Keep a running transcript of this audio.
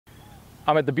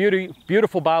I'm at the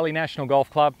beautiful Bali National Golf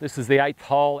Club. This is the 8th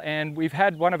hole, and we've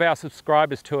had one of our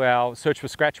subscribers to our Search for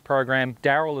Scratch program,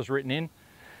 Daryl, has written in.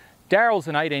 Daryl's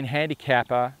an 18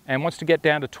 handicapper and wants to get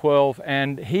down to 12,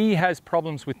 and he has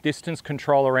problems with distance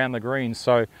control around the greens,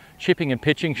 so chipping and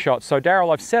pitching shots. So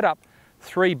Daryl, I've set up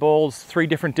 3 balls, 3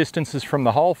 different distances from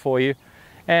the hole for you,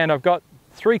 and I've got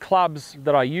 3 clubs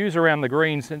that I use around the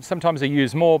greens, and sometimes I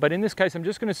use more, but in this case I'm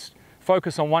just going to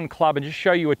focus on one club and just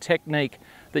show you a technique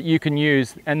that you can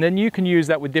use, and then you can use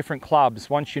that with different clubs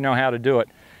once you know how to do it.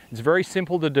 It's very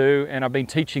simple to do, and I've been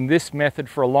teaching this method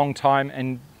for a long time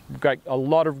and got a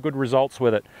lot of good results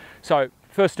with it. So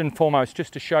first and foremost,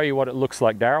 just to show you what it looks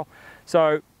like, Daryl.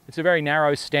 So it's a very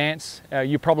narrow stance.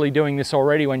 You're probably doing this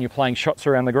already when you're playing shots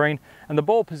around the green, and the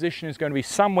ball position is going to be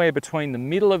somewhere between the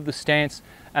middle of the stance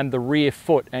and the rear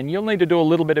foot, and you'll need to do a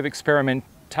little bit of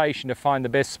experimentation to find the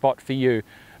best spot for you,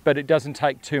 but it doesn't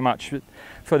take too much.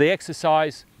 For the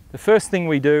exercise, the first thing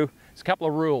we do is a couple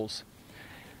of rules.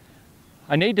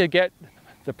 I need to get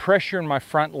the pressure in my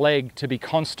front leg to be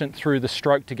constant through the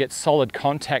stroke to get solid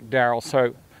contact, Daryl.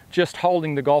 So just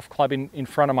holding the golf club in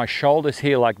front of my shoulders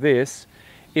here like this,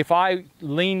 if I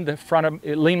lean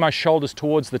my shoulders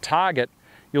towards the target,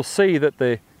 you'll see that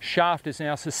the shaft is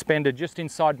now suspended just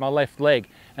inside my left leg,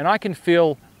 and I can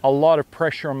feel a lot of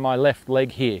pressure on my left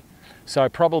leg here. So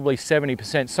probably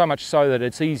 70%, so much so that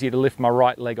it's easier to lift my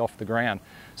right leg off the ground.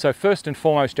 So first and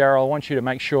foremost, Daryl, I want you to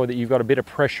make sure that you've got a bit of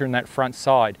pressure in that front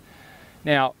side.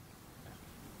 Now,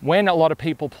 when a lot of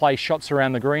people play shots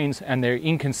around the greens and they're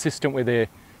inconsistent with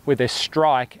their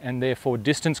strike and therefore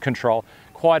distance control,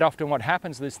 quite often what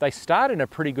happens is they start in a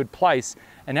pretty good place,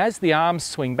 and as the arms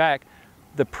swing back,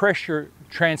 the pressure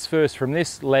transfers from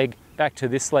this leg back to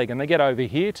this leg, and they get over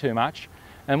here too much,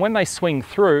 and when they swing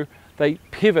through, they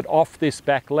pivot off this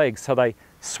back leg, so they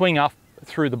swing up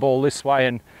through the ball this way,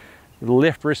 and the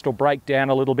left wrist will break down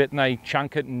a little bit and they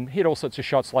chunk it and hit all sorts of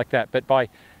shots like that. But by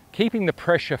keeping the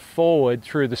pressure forward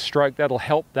through the stroke, that'll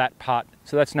help that part.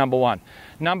 So that's number one.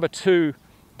 Number two,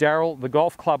 Daryl, the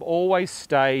golf club always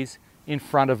stays in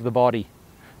front of the body.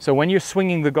 So when you're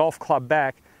swinging the golf club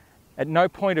back, at no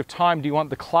point of time do you want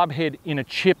the club head in a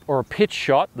chip or a pitch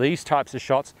shot, these types of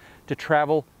shots, to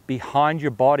travel behind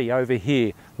your body over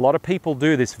here. A lot of people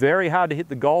do this. Very hard to hit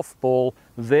the golf ball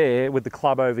there with the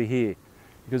club over here,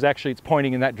 because actually it's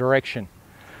pointing in that direction.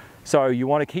 So you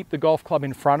want to keep the golf club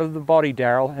in front of the body,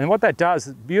 Daryl. And what that does,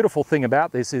 the beautiful thing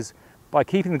about this is by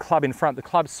keeping the club in front, the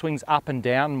club swings up and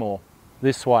down more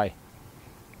this way.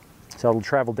 So it'll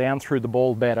travel down through the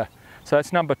ball better. So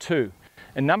that's number two.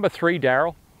 And number three,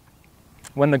 Daryl,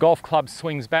 when the golf club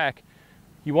swings back,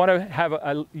 you want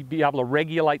to be able to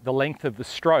regulate the length of the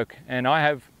stroke. And I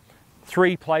have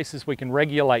 3 places we can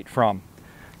regulate from: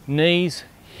 knees,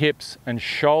 hips, and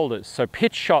shoulders. So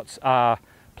pitch shots are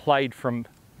played from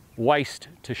waist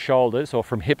to shoulders, or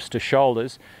from hips to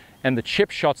shoulders, and the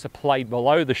chip shots are played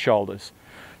below the shoulders.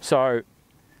 So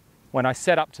when I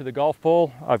set up to the golf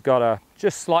ball, I've got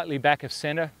just slightly back of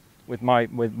center with my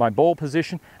ball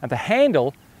position, and the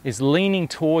handle is leaning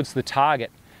towards the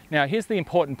target. Now here's the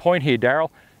important point here, Daryl.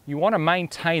 You want to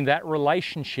maintain that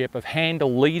relationship of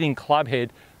handle leading club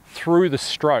head through the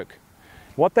stroke.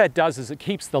 What that does is it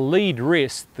keeps the lead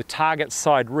wrist, the target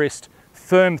side wrist,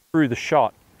 firm through the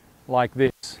shot, like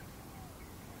this,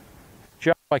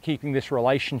 just by keeping this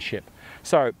relationship.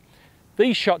 So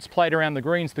these shots played around the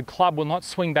greens, the club will not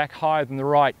swing back higher than the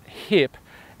right hip,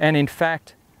 and in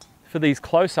fact, for these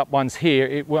close-up ones here,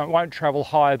 it won't travel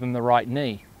higher than the right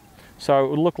knee. So it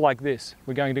will look like this.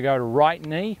 We're going to go to right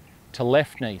knee to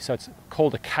left knee. So it's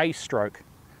called a K stroke.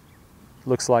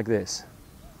 Looks like this.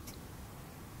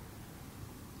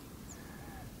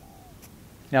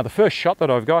 Now the first shot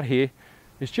that I've got here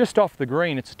is just off the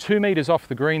green. It's 2 meters off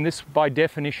the green. This by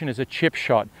definition is a chip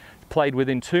shot. It's played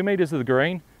within 2 meters of the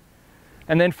green.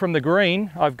 And then from the green,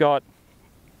 I've got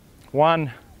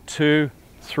 1, 2,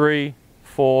 3,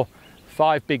 4,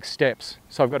 5 big steps.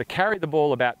 So I've got to carry the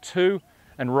ball about 2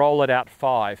 and roll it out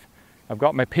 5. I've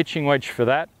got my pitching wedge for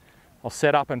that. I'll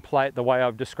set up and play it the way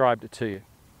I've described it to you.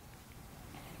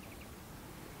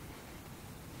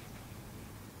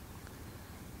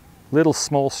 Little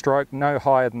small stroke, no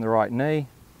higher than the right knee.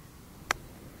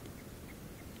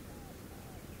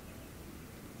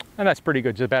 And that's pretty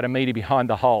good, just about 1 meter behind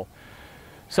the hole.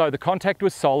 So the contact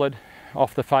was solid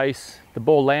off the face. The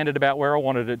ball landed about where I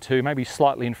wanted it to, maybe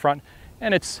slightly in front.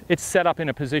 And it's set up in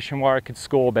a position where I could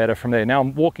score better from there. Now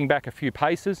I'm walking back a few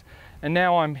paces, and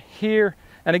now I'm here.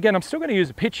 And again, I'm still going to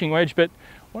use a pitching wedge, but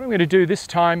what I'm going to do this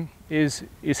time is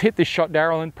hit this shot,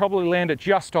 Daryl, and probably land it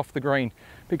just off the green,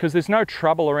 because there's no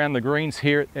trouble around the greens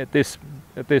here at this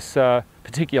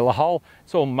particular hole.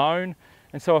 It's all mown,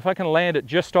 And so if I can land it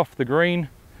just off the green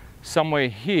somewhere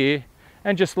here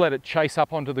and just let it chase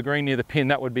up onto the green near the pin,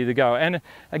 that would be the go. And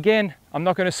again, I'm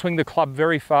not going to swing the club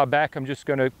very far back. I'm just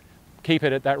going to keep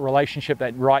it at that relationship,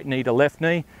 that right knee to left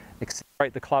knee,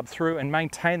 accelerate the club through and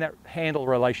maintain that handle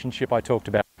relationship I talked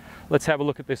about. Let's have a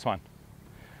look at this one.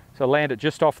 So land it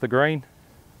just off the green,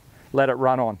 let it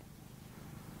run on.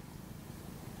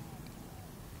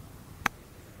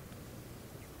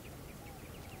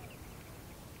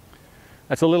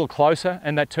 That's a little closer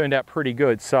and that turned out pretty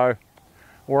good, so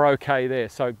we're okay there.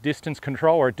 So distance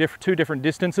control, or two different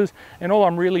distances, and all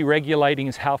I'm really regulating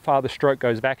is how far the stroke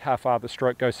goes back, how far the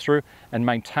stroke goes through, and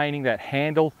maintaining that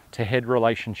handle to head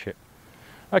relationship.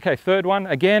 Okay, third one,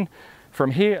 again,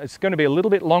 from here it's going to be a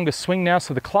little bit longer swing now,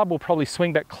 so the club will probably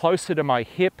swing back closer to my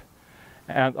hip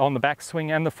on the back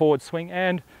swing and the forward swing,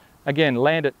 and again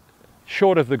land it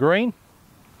short of the green,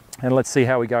 and let's see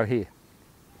how we go here.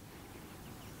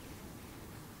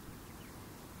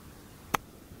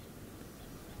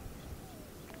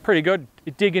 Pretty good.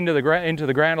 It dig into the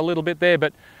ground a little bit there,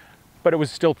 but it was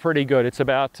still pretty good. It's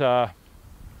about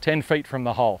 10 feet from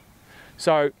the hole.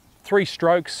 So 3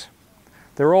 strokes.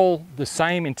 They're all the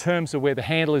same in terms of where the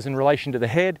handle is in relation to the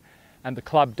head, and the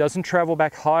club doesn't travel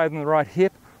back higher than the right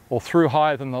hip or through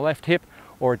higher than the left hip,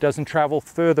 or it doesn't travel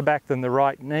further back than the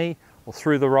right knee or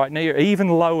through the right knee, or even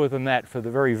lower than that for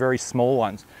the very, very small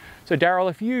ones. So Daryl,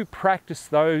 if you practice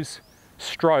those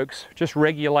strokes, just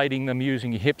regulating them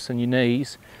using your hips and your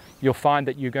knees, you'll find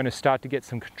that you're going to start to get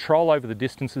some control over the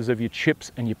distances of your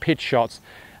chips and your pitch shots,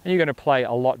 and you're going to play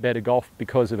a lot better golf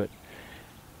because of it.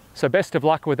 So best of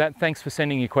luck with that. Thanks for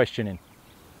sending your question in.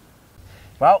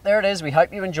 Well, there it is. We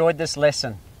hope you enjoyed this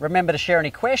lesson. Remember to share any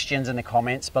questions in the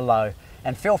comments below,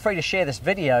 and feel free to share this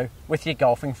video with your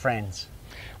golfing friends.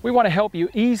 We want to help you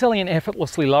easily and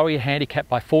effortlessly lower your handicap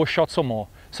by 4 shots or more.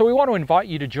 So we want to invite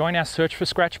you to join our Search for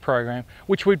Scratch program,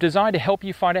 which we've designed to help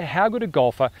you find out how good a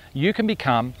golfer you can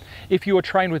become if you are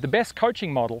trained with the best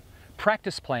coaching model,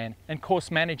 practice plan, and course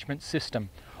management system,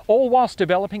 all whilst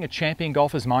developing a champion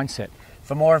golfer's mindset.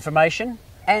 For more information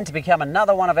and to become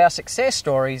another one of our success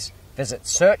stories, visit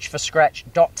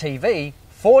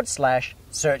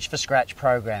searchforscratch.tv/Search for Scratch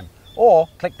program, or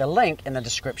click the link in the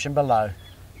description below.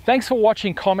 Thanks for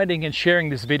watching, commenting and sharing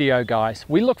this video, guys.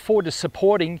 We look forward to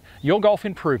supporting your golf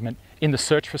improvement in the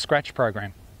Search for Scratch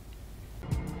program.